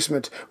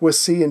replacement was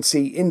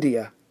C&C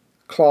India,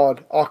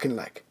 Claude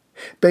Auchinleck.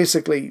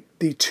 Basically,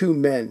 the two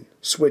men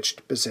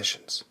switched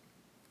positions.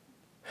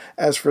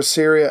 As for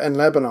Syria and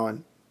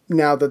Lebanon,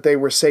 now that they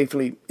were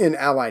safely in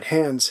Allied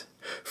hands,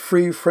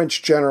 Free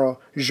French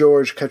General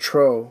Georges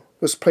Catroux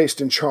was placed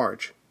in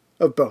charge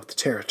of both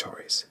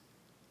territories.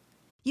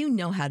 You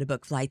know how to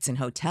book flights and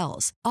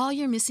hotels. All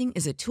you're missing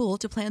is a tool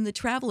to plan the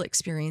travel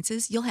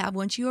experiences you'll have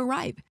once you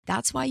arrive.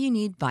 That's why you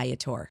need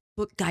Viator.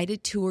 Book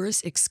guided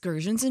tours,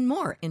 excursions, and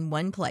more in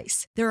one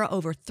place. There are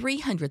over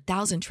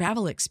 300,000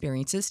 travel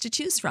experiences to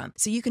choose from,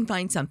 so you can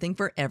find something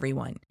for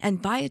everyone.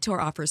 And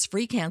Viator offers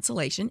free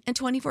cancellation and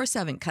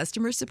 24/7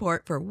 customer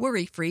support for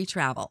worry-free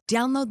travel.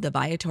 Download the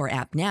Viator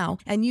app now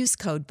and use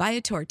code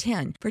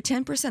Viator10 for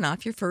 10%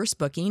 off your first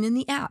booking in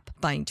the app.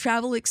 Find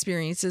travel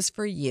experiences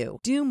for you.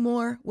 Do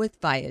more with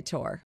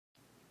Viator.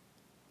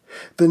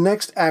 The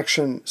next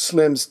action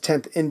Slim's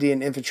 10th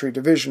Indian Infantry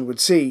Division would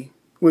see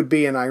would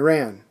be in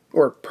Iran,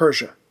 or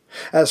Persia.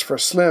 As for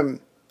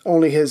Slim,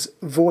 only his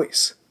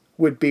voice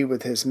would be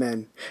with his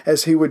men,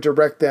 as he would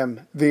direct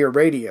them via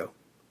radio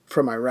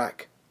from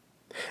Iraq.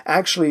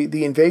 Actually,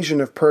 the invasion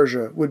of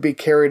Persia would be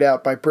carried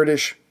out by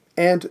British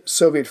and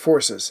Soviet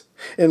forces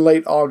in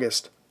late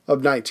August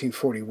of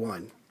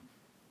 1941.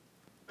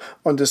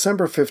 On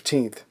December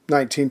 15,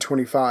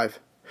 1925,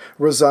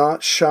 Reza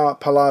Shah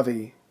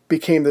Pahlavi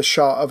became the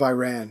Shah of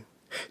Iran.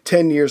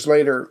 10 years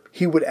later,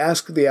 he would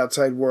ask the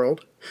outside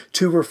world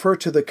to refer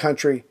to the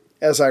country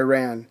as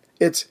Iran,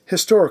 its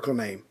historical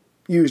name,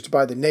 used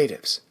by the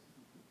natives.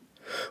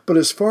 But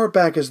as far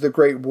back as the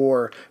Great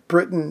War,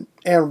 Britain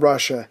and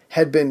Russia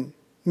had been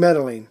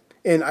meddling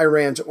in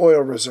Iran's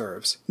oil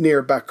reserves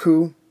near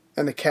Baku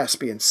and the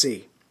Caspian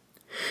Sea.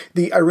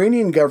 The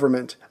Iranian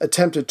government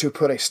attempted to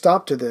put a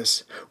stop to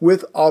this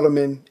with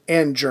Ottoman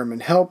and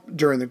German help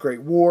during the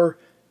Great War,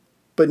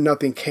 but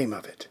nothing came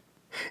of it.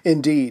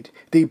 Indeed,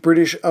 the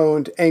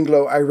British-owned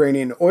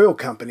Anglo-Iranian Oil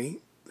Company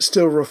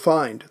still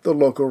refined the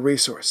local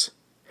resource,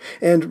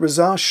 and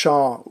Reza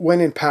Shah,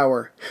 when in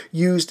power,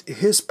 used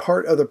his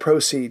part of the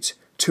proceeds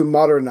to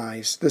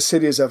modernize the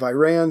cities of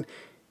Iran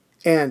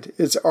and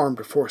its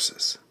armed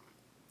forces.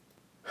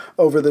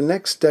 Over the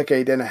next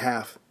decade and a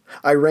half,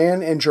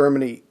 Iran and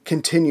Germany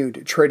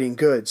continued trading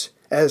goods,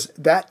 as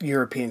that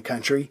European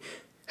country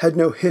had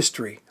no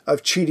history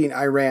of cheating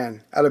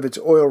Iran out of its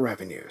oil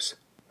revenues.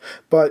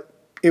 But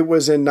it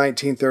was in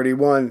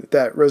 1931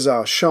 that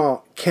Reza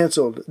Shah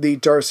canceled the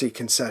Darcy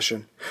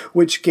concession,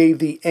 which gave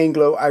the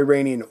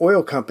Anglo-Iranian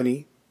Oil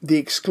Company the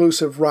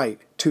exclusive right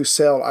to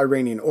sell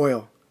Iranian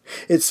oil.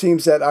 It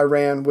seems that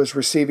Iran was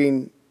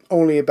receiving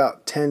only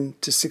about 10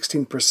 to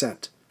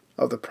 16%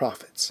 of the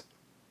profits.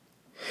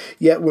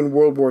 Yet when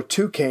World War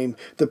II came,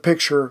 the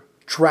picture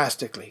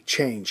drastically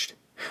changed.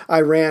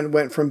 Iran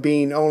went from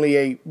being only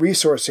a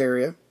resource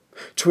area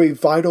to a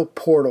vital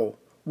portal,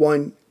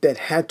 one that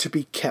had to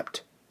be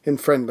kept in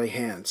friendly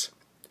hands.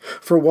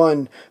 For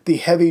one, the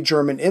heavy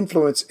German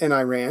influence in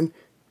Iran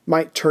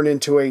might turn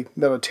into a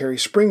military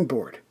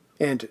springboard,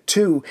 and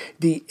two,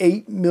 the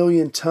 8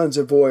 million tons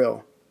of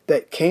oil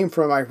that came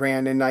from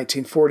Iran in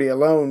 1940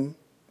 alone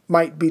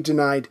might be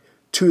denied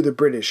to the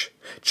British,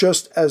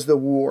 just as the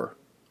war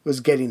was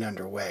getting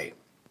underway.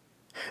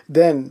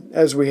 Then,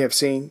 as we have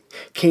seen,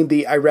 came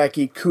the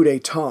Iraqi coup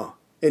d'etat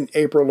in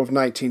April of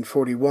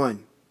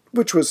 1941,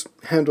 which was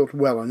handled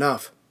well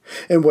enough,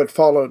 and what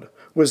followed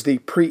was the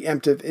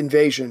preemptive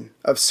invasion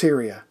of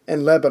Syria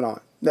and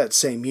Lebanon that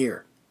same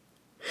year.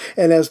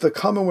 And as the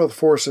Commonwealth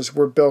forces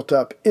were built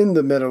up in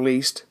the Middle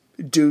East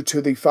due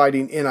to the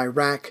fighting in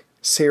Iraq,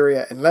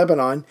 Syria, and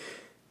Lebanon,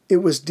 it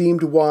was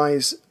deemed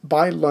wise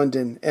by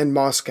London and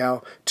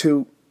Moscow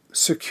to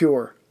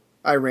secure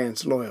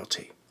Iran's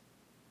loyalty.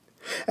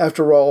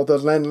 After all, the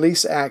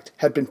Lend-Lease Act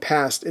had been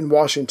passed in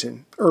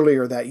Washington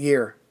earlier that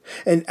year,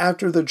 and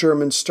after the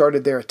Germans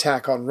started their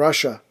attack on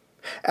Russia,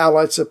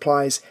 Allied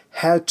supplies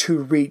had to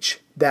reach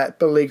that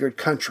beleaguered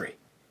country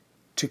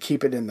to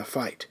keep it in the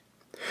fight.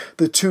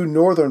 The two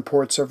northern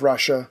ports of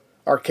Russia,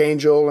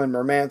 Archangel and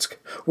Murmansk,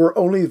 were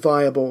only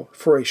viable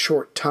for a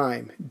short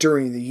time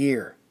during the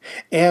year,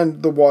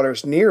 and the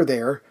waters near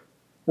there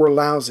were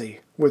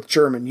lousy with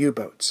German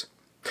U-boats.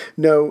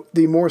 No,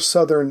 the more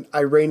southern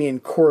Iranian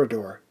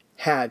corridor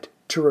had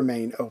to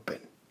remain open.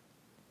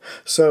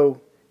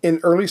 So, in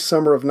early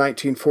summer of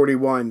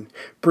 1941,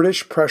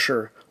 British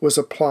pressure was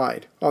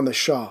applied on the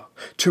Shah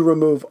to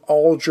remove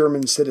all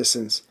German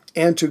citizens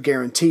and to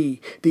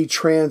guarantee the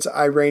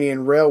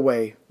Trans-Iranian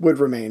Railway would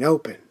remain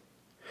open.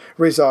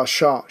 Reza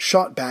Shah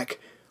shot back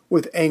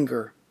with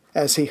anger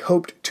as he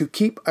hoped to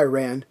keep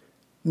Iran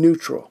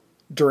neutral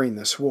during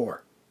this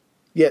war.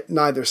 Yet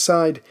neither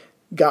side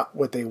got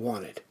what they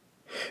wanted.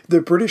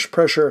 The British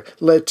pressure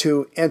led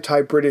to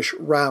anti-British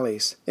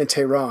rallies in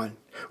Tehran,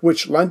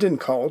 which London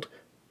called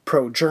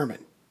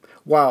pro-German,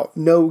 while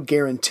no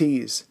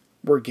guarantees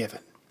were given.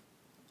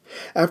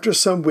 After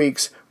some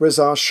weeks,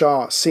 Reza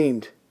Shah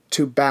seemed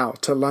to bow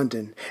to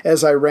London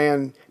as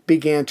Iran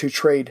began to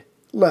trade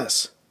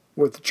less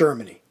with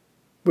Germany,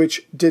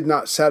 which did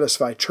not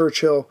satisfy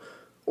Churchill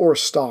or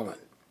Stalin.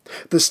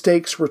 The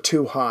stakes were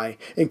too high,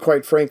 and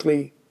quite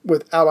frankly,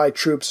 with Allied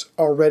troops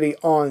already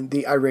on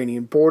the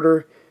Iranian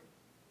border,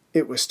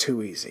 it was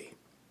too easy.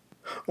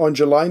 On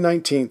July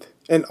 19th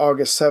and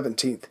August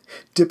 17th,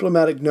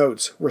 diplomatic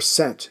notes were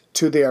sent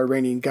to the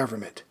Iranian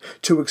government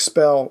to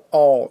expel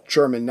all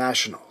German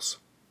nationals.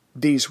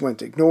 These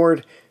went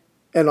ignored,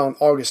 and on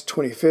August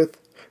 25th,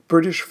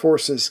 British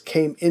forces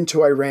came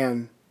into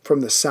Iran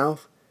from the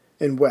south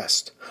and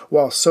west,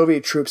 while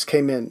Soviet troops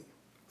came in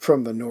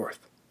from the north.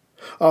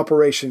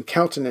 Operation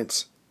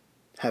Countenance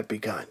had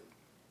begun.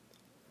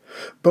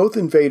 Both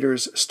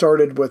invaders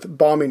started with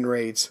bombing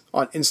raids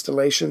on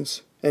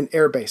installations and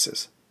air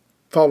bases,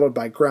 followed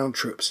by ground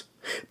troops.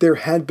 There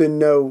had been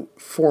no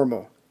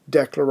formal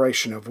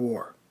declaration of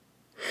war.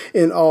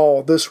 In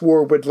all, this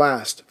war would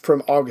last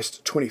from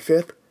August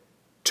 25th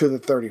to the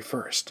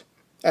 31st,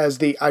 as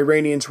the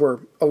Iranians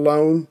were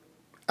alone,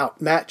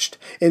 outmatched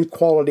in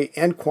quality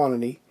and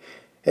quantity,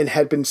 and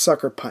had been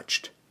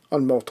sucker-punched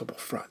on multiple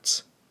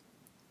fronts.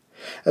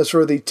 As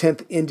for the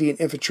 10th Indian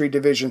Infantry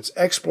Division's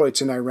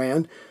exploits in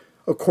Iran,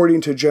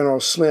 according to General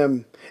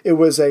Slim, it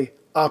was a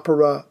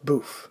opera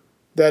bouffe,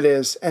 that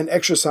is, an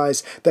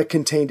exercise that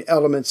contained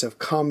elements of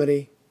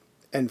comedy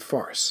and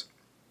farce.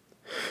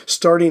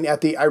 Starting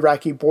at the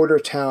Iraqi border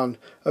town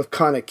of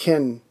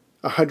Kanakin,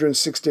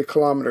 160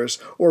 kilometers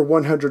or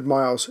 100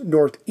 miles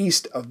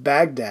northeast of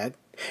Baghdad,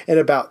 and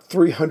about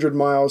 300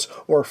 miles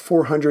or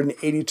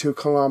 482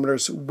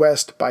 kilometers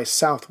west by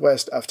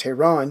southwest of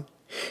Tehran,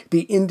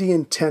 the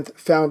Indian 10th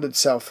found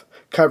itself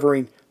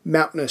covering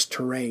mountainous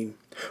terrain,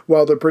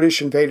 while the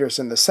British invaders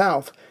in the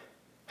south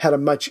had a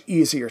much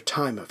easier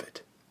time of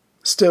it.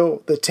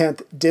 Still, the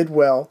 10th did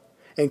well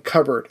and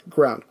covered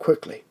ground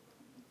quickly.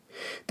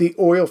 The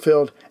oil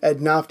field at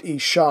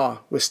Naft-e-Shah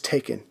was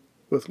taken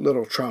with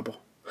little trouble.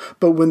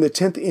 But when the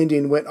 10th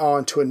Indian went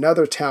on to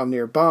another town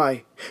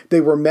nearby, they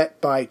were met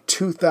by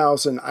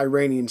 2,000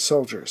 Iranian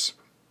soldiers.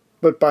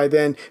 But by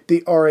then,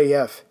 the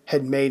RAF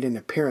had made an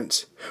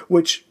appearance,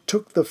 which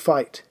took the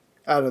fight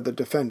out of the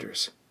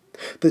defenders.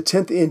 The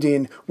 10th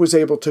Indian was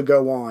able to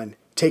go on,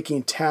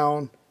 taking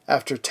town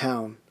after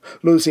town,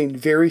 losing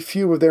very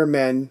few of their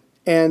men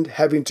and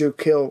having to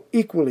kill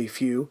equally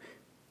few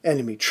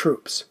enemy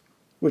troops,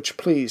 which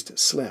pleased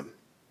Slim.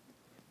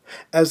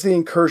 As the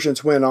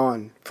incursions went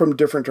on from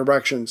different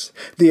directions,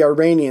 the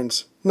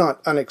Iranians, not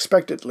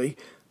unexpectedly,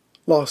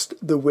 lost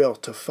the will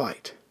to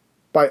fight.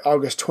 By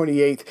August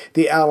 28th,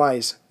 the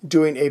Allies,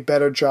 doing a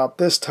better job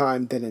this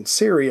time than in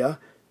Syria,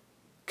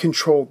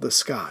 controlled the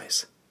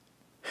skies.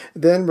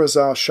 Then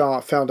Reza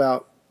Shah found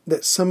out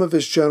that some of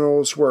his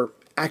generals were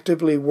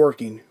actively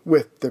working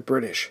with the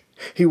British.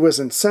 He was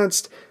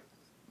incensed,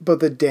 but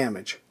the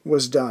damage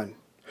was done.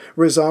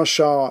 Reza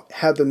Shah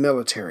had the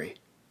military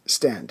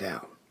stand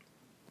down.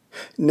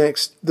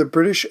 Next, the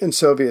British and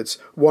Soviets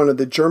wanted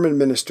the German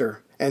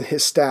minister and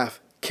his staff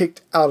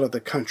kicked out of the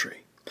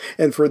country,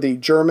 and for the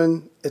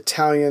German,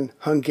 Italian,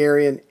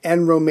 Hungarian,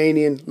 and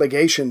Romanian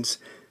legations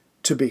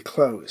to be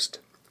closed.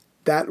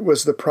 That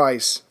was the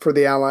price for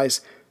the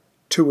Allies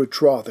to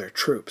withdraw their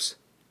troops.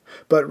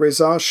 But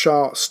Reza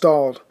Shah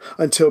stalled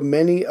until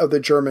many of the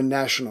German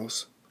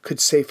nationals could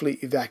safely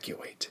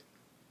evacuate.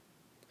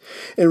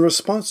 In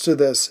response to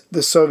this,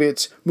 the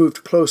Soviets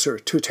moved closer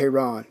to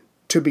Tehran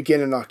to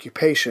begin an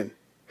occupation.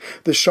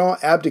 The Shah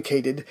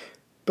abdicated,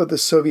 but the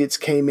Soviets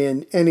came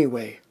in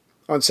anyway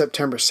on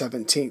September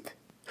 17th.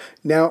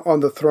 Now on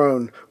the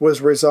throne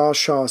was Reza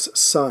Shah's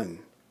son,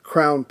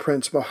 Crown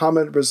Prince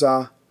Mohammad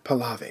Reza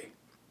Pahlavi.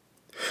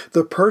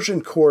 The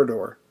Persian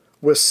corridor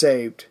was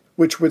saved,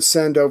 which would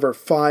send over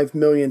 5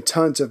 million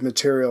tons of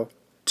material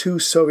to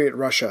Soviet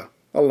Russia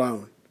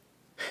alone.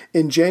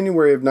 In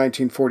January of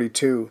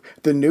 1942,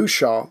 the new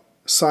Shah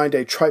signed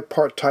a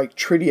tripartite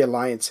treaty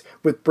alliance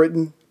with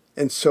Britain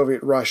and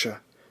Soviet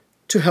Russia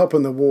to help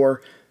in the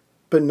war,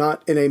 but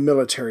not in a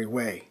military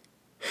way.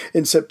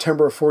 In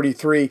September of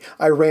 1943,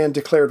 Iran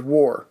declared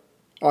war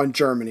on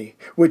Germany,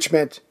 which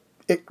meant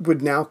it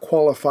would now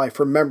qualify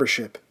for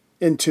membership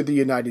into the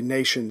United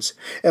Nations,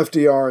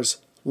 FDR's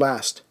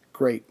last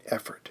great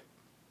effort.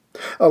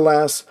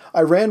 Alas,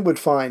 Iran would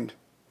find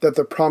that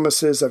the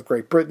promises of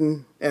Great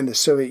Britain and the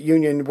Soviet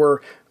Union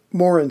were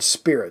more in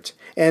spirit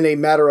and a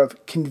matter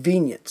of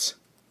convenience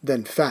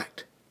than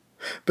fact.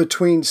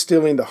 Between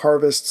stealing the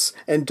harvests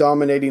and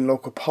dominating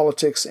local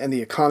politics and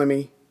the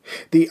economy,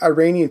 the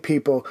Iranian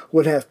people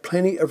would have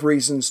plenty of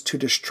reasons to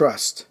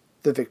distrust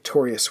the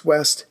victorious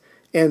West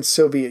and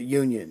Soviet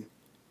Union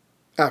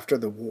after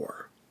the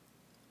war.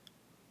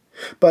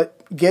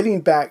 But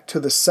getting back to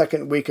the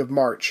second week of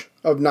March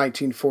of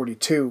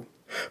 1942,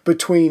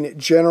 between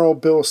General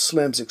Bill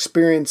Slim's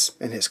experience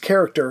and his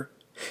character,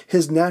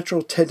 his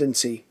natural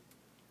tendency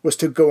was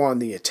to go on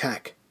the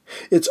attack.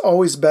 It's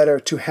always better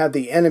to have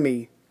the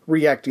enemy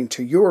reacting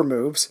to your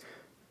moves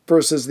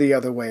versus the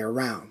other way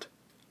around.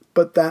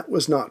 But that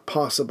was not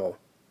possible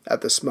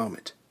at this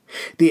moment.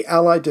 The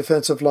Allied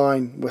defensive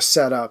line was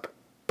set up,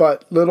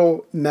 but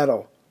little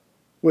metal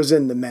was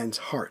in the men's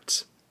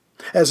hearts.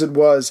 As it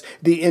was,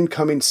 the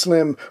incoming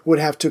Slim would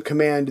have to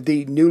command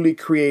the newly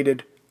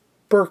created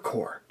Burr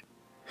Corps,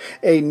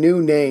 a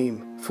new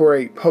name for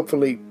a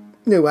hopefully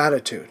new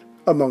attitude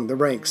among the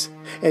ranks,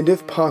 and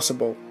if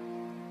possible,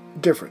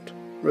 different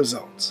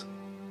results.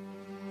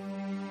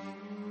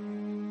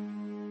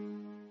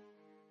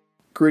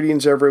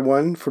 Greetings,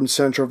 everyone, from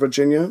Central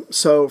Virginia.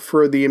 So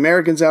for the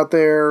Americans out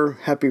there,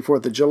 happy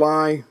 4th of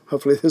July.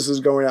 Hopefully this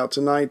is going out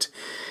tonight.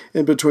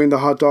 In between the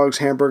hot dogs,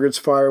 hamburgers,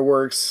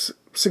 fireworks,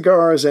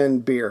 cigars,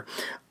 and beer.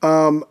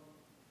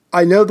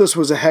 I know this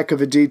was a heck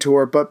of a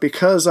detour, but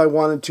because I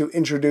wanted to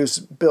introduce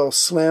Bill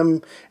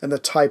Slim and the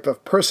type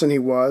of person he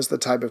was, the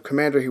type of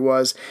commander he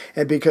was,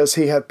 and because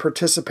he had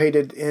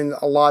participated in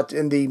a lot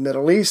in the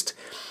Middle East,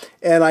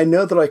 And I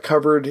know that I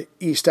covered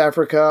East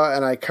Africa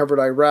and I covered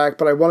Iraq,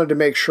 but I wanted to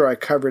make sure I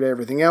covered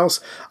everything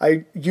else.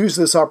 I used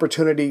this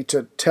opportunity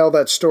to tell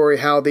that story,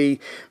 how the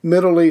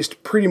Middle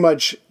East pretty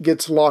much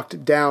gets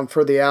locked down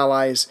for the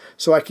Allies,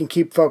 so I can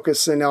keep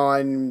focusing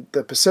on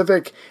the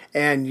Pacific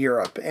and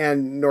Europe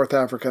and North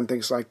Africa and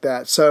things like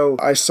that. So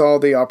I saw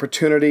the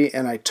opportunity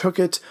and I took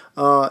it.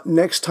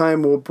 Next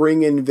time we'll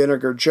bring in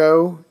Vinegar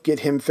Joe,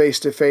 get him face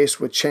to face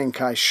with Chiang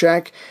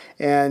Kai-shek,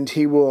 and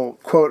he will,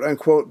 quote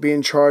unquote, be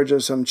in charge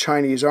of some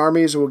Chinese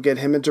armies. We'll get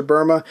him into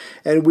Burma,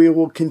 and we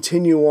will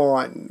continue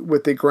on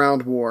with the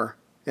ground war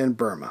in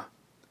Burma.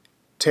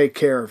 Take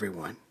care,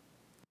 everyone.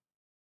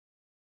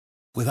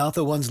 Without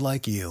the ones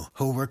like you,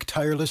 who work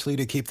tirelessly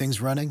to keep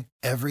things running,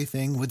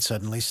 everything would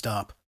suddenly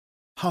stop.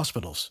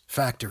 Hospitals,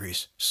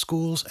 factories,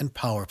 schools, and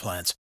power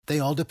plants, they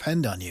all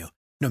depend on you.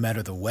 No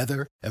matter the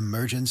weather,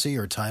 emergency,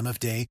 or time of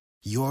day,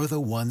 you're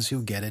the ones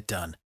who get it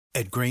done.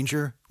 At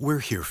Grainger, we're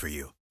here for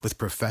you with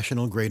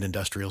professional-grade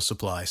industrial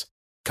supplies.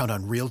 Count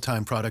on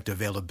real-time product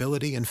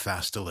availability and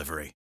fast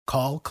delivery.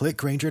 Call, click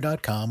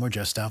Grainger.com, or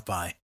just stop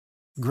by.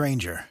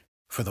 Grainger,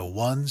 for the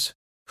ones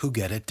who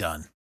get it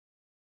done.